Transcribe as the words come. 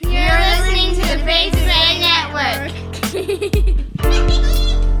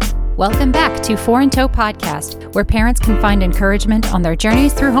Welcome back to Four in Tow Podcast, where parents can find encouragement on their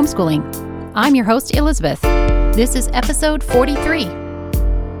journeys through homeschooling. I'm your host, Elizabeth. This is episode 43.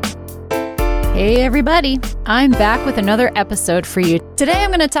 Hey, everybody. I'm back with another episode for you. Today,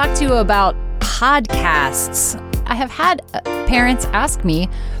 I'm going to talk to you about podcasts. I have had parents ask me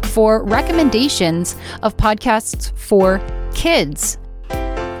for recommendations of podcasts for kids.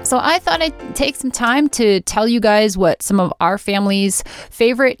 So I thought I'd take some time to tell you guys what some of our family's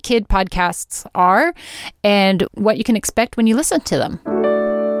favorite kid podcasts are and what you can expect when you listen to them.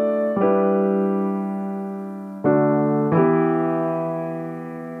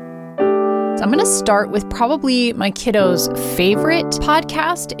 So I'm going to start with probably my kiddo's favorite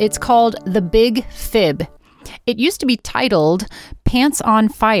podcast. It's called The Big Fib. It used to be titled Pants on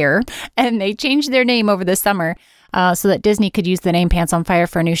Fire, and they changed their name over the summer so that Disney could use the name Pants on Fire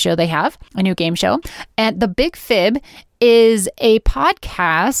for a new show they have, a new game show. And The Big Fib is a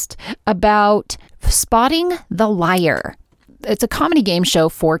podcast about spotting the liar. It's a comedy game show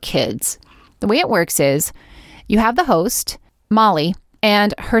for kids. The way it works is you have the host, Molly,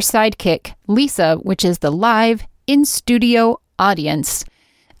 and her sidekick, Lisa, which is the live in-studio audience,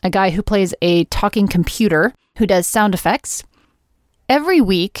 a guy who plays a talking computer who does sound effects. Every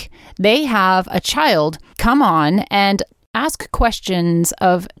week, they have a child come on and ask questions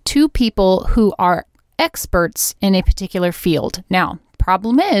of two people who are experts in a particular field. Now,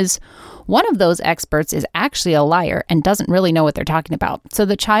 problem is, one of those experts is actually a liar and doesn't really know what they're talking about. So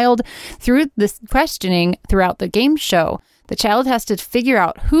the child, through this questioning throughout the game show, the child has to figure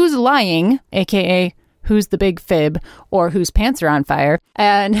out who's lying, aka who's the big fib, or whose pants are on fire,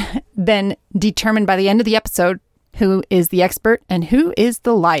 and then determine by the end of the episode who is the expert and who is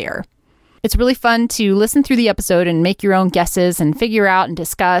the liar. It's really fun to listen through the episode and make your own guesses and figure out and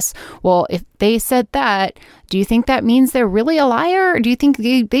discuss, well, if they said that, do you think that means they're really a liar? Or do you think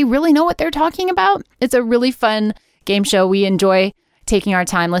they really know what they're talking about? It's a really fun game show. We enjoy taking our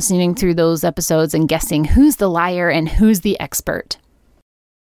time listening through those episodes and guessing who's the liar and who's the expert.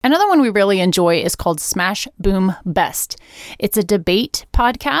 Another one we really enjoy is called Smash Boom Best. It's a debate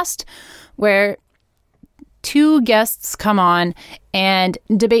podcast where two guests come on and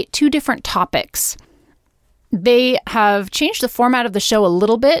debate two different topics. They have changed the format of the show a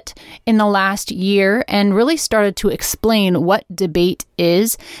little bit in the last year and really started to explain what debate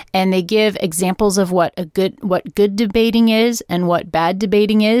is. And they give examples of what good debating is and what bad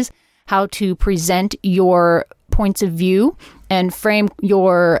debating is, how to present your points of view and frame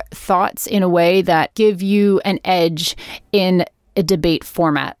your thoughts in a way that give you an edge in a debate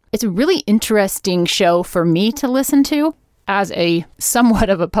format. It's a really interesting show for me to listen to as a somewhat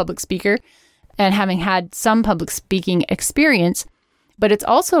of a public speaker and having had some public speaking experience, but it's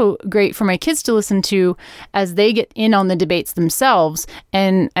also great for my kids to listen to as they get in on the debates themselves.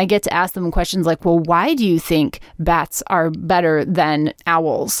 And I get to ask them questions like, well, why do you think bats are better than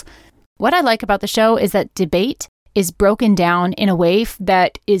owls? What I like about the show is that debate is broken down in a way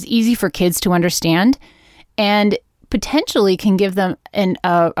that is easy for kids to understand and potentially can give them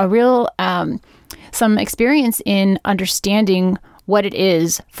some experience in understanding what it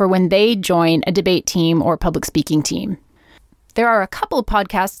is for when they join a debate team or public speaking team. There are a couple of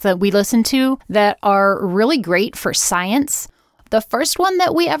podcasts that we listen to that are really great for science. The first one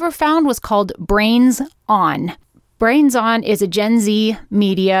that we ever found was called Brains On. Brains On is a Gen Z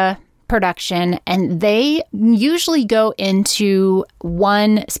media production, and they usually go into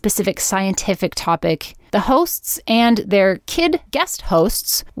one specific scientific topic. The hosts and their kid guest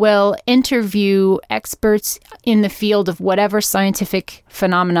hosts will interview experts in the field of whatever scientific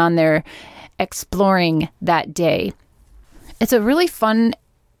phenomenon they're exploring that day. It's a really fun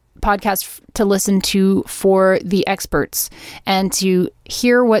podcast to listen to for the experts and to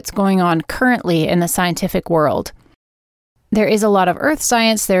hear what's going on currently in the scientific world. There is a lot of earth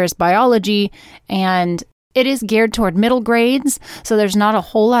science, there is biology, and it is geared toward middle grades, so there's not a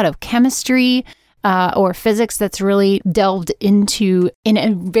whole lot of chemistry or physics that's really delved into in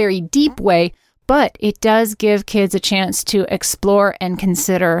a very deep way, but it does give kids a chance to explore and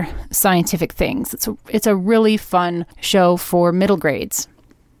consider scientific things. It's a really fun show for middle grades.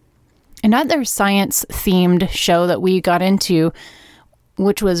 Another science-themed show that we got into,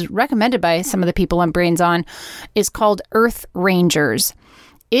 which was recommended by some of the people on Brains On, is called Earth Rangers.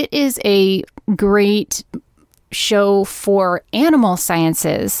 It is a great show for animal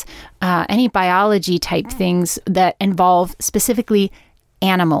sciences, any biology type things that involve specifically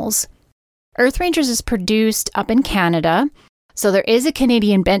animals. Earth Rangers is produced up in Canada, so there is a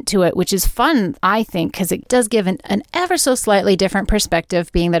Canadian bent to it, which is fun, I think, because it does give an ever so slightly different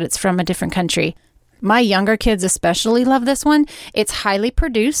perspective, being that it's from a different country. My younger kids especially love this one. It's highly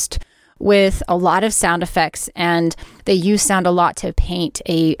produced. with a lot of sound effects, and they use sound a lot to paint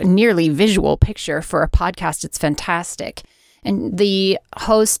a nearly visual picture for a podcast. It's fantastic. And the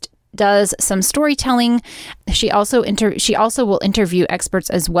host does some storytelling. She also will interview experts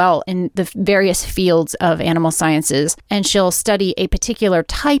as well in the various fields of animal sciences, and she'll study a particular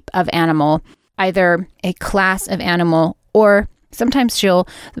type of animal, either a class of animal, or sometimes she'll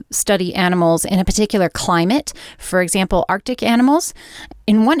study animals in a particular climate. For example, Arctic animals.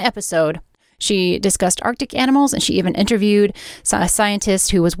 In one episode, she discussed Arctic animals, and she even interviewed a scientist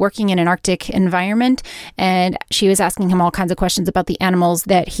who was working in an Arctic environment, and she was asking him all kinds of questions about the animals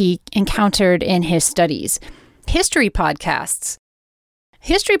that he encountered in his studies. History podcasts,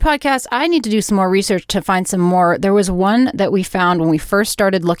 I need to do some more research to find some more. There was one that we found when we first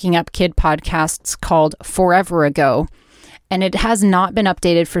started looking up kid podcasts called Forever Ago. And it has not been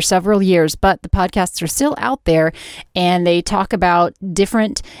updated for several years, but the podcasts are still out there, and they talk about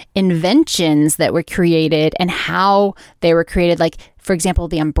different inventions that were created and how they were created. Like, for example,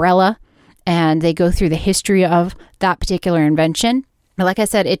 the umbrella, and they go through the history of that particular invention. But like I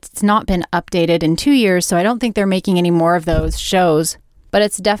said, it's not been updated in 2 years, so I don't think they're making any more of those shows. But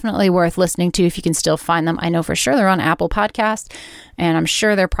it's definitely worth listening to if you can still find them. I know for sure they're on Apple Podcasts, and I'm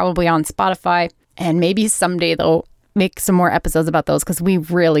sure they're probably on Spotify, and maybe someday they'll make some more episodes about those because we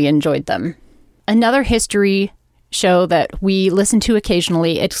really enjoyed them. Another history show that we listen to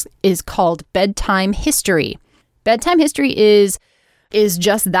occasionally is called Bedtime History. Bedtime History is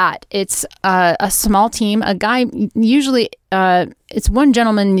just that. It's a small team. A guy usually, it's one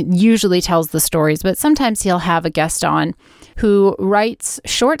gentleman usually tells the stories, but sometimes he'll have a guest on who writes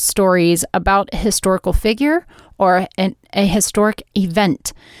short stories about a historical figure or a historic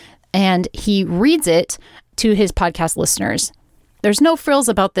event, and he reads it to his podcast listeners. There's no frills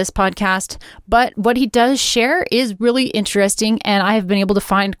about this podcast, but what he does share is really interesting, and I have been able to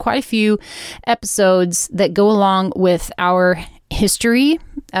find quite a few episodes that go along with our history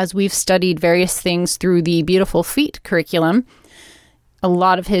as we've studied various things through the Beautiful Feet curriculum. A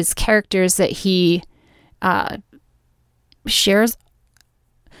lot of his characters that he shares,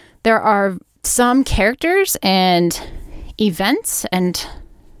 there are some characters and events and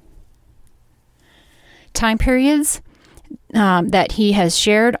time periods that he has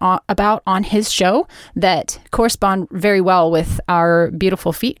shared about on his show that correspond very well with our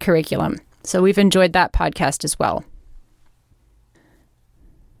Beautiful Feet curriculum. So we've enjoyed that podcast as well.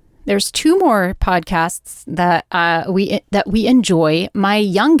 There's two more podcasts that we enjoy. My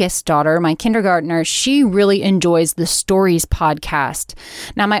youngest daughter, my kindergartner, she really enjoys the Stories podcast.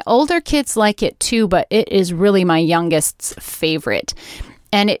 Now, my older kids like it too, but it is really my youngest's favorite.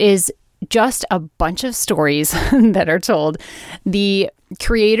 And it is just a bunch of stories that are told. The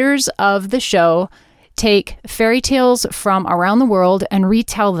creators of the show take fairy tales from around the world and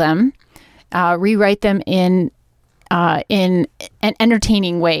retell them, rewrite them in an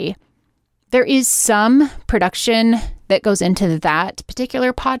entertaining way. There is some production that goes into that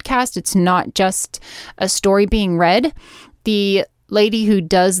particular podcast. It's not just a story being read. The lady who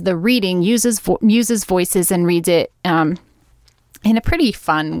does the reading uses voices and reads it in a pretty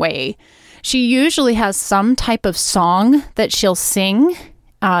fun way. She usually has some type of song that she'll sing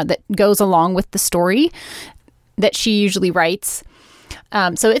that goes along with the story that she usually writes.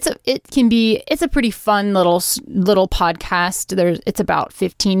 So it's a pretty fun little podcast. It's about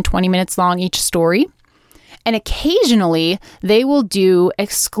 15-20 minutes long each story. And occasionally they will do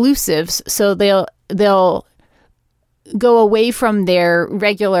exclusives. So they'll go away from their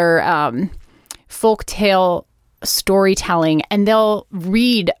regular folktale storytelling, and they'll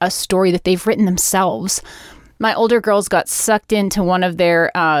read a story that they've written themselves. My older girls got sucked into one of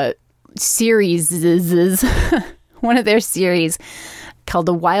their series called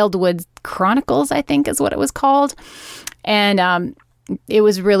the Wildwood Chronicles, I think is what it was called. And it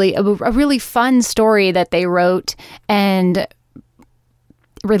was really a really fun story that they wrote and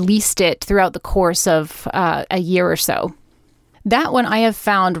released it throughout the course of a year or so. That one I have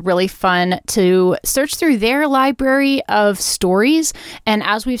found really fun to search through their library of stories. And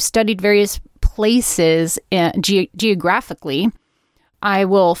as we've studied various places geographically, I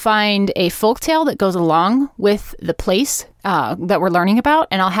will find a folktale that goes along with the place that we're learning about.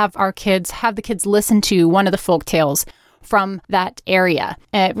 And I'll have the kids listen to one of the folktales from that area.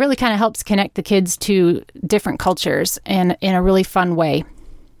 And it really kind of helps connect the kids to different cultures in a really fun way.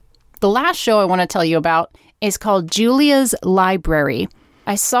 The last show I want to tell you about is called Julia's Library.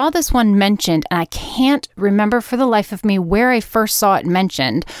 I saw this one mentioned, and I can't remember for the life of me where I first saw it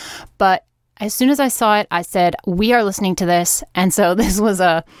mentioned, but as soon as I saw it, I said, we are listening to this. And so this was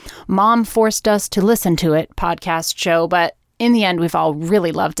a Mom Forced Us to Listen to It podcast show, but in the end, we've all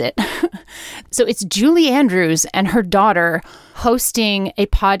really loved it. So it's Julie Andrews and her daughter hosting a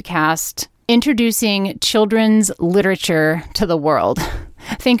podcast introducing children's literature to the world.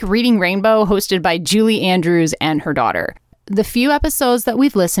 Think Reading Rainbow, hosted by Julie Andrews and her daughter. The few episodes that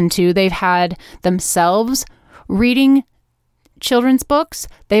we've listened to, they've had themselves reading children's books.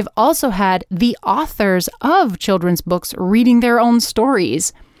 They've also had the authors of children's books reading their own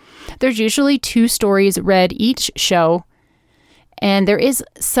stories. There's usually 2 stories read each show, and there is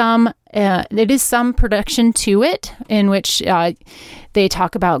some production to it in which they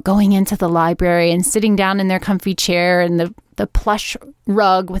talk about going into the library and sitting down in their comfy chair and the plush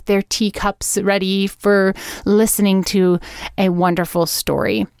rug with their teacups ready for listening to a wonderful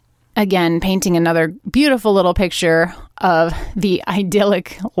story. Again, painting another beautiful little picture of the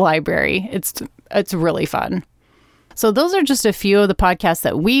idyllic library. It's really fun. So those are just a few of the podcasts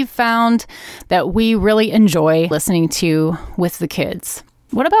that we've found that we really enjoy listening to with the kids.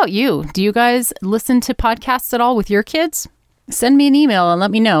 What about you? Do you guys listen to podcasts at all with your kids? Send me an email and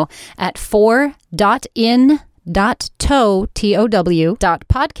let me know at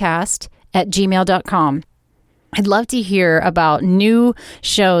 4.in.podcast@gmail.com. I'd love to hear about new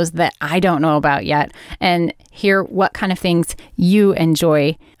shows that I don't know about yet and hear what kind of things you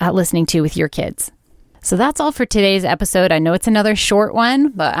enjoy listening to with your kids. So that's all for today's episode. I know it's another short one,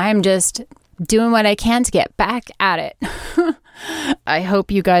 but I'm just doing what I can to get back at it. I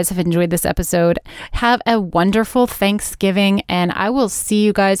hope you guys have enjoyed this episode. Have a wonderful Thanksgiving, and I will see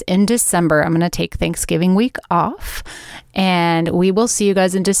you guys in December. I'm going to take Thanksgiving week off, and we will see you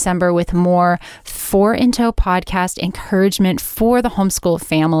guys in December with more 4 in Tow podcast encouragement for the homeschool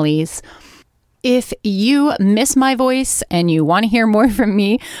families. If you miss my voice and you want to hear more from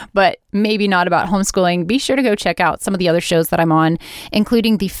me, but maybe not about homeschooling, be sure to go check out some of the other shows that I'm on,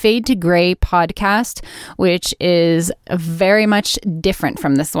 including the Fade to Gray podcast, which is very much different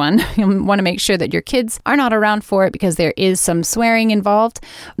from this one. You want to make sure that your kids are not around for it because there is some swearing involved.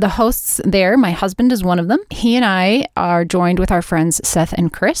 The hosts there, my husband is one of them. He and I are joined with our friends Seth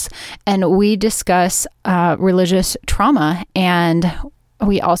and Chris, and we discuss religious trauma, and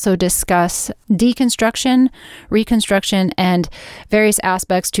we also discuss deconstruction, reconstruction, and various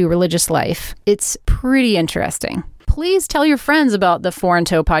aspects to religious life. It's pretty interesting. Please tell your friends about the 4 in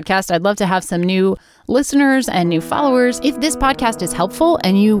Tow podcast. I'd love to have some new listeners and new followers. If this podcast is helpful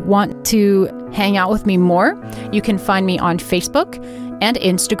and you want to hang out with me more, you can find me on Facebook and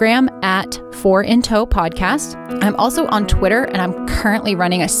Instagram at 4 in Tow podcast. I'm also on Twitter, and I'm currently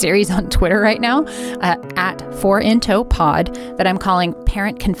running a series on Twitter right now at 4 in Tow pod that I'm calling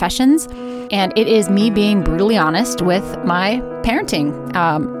Parent Confessions. And it is me being brutally honest with my parenting,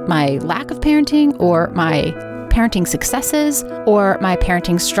 my lack of parenting, or my parenting successes, or my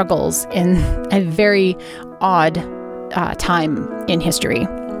parenting struggles in a very odd time in history.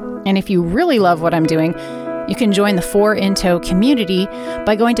 And if you really love what I'm doing, you can join the 4 in Tow community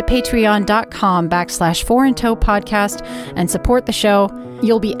by going to patreon.com/4 in Tow podcast and support the show.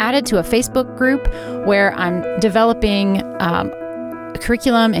 You'll be added to a Facebook group where I'm developing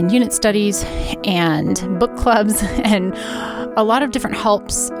curriculum and unit studies and book clubs and a lot of different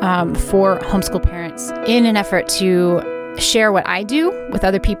helps for homeschool parents in an effort to share what I do with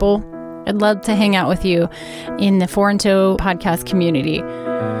other people. I'd love to hang out with you in the 4 in Tow podcast community.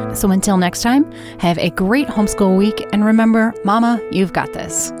 So until next time, have a great homeschool week, and remember, Mama, you've got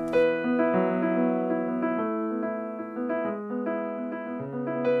this.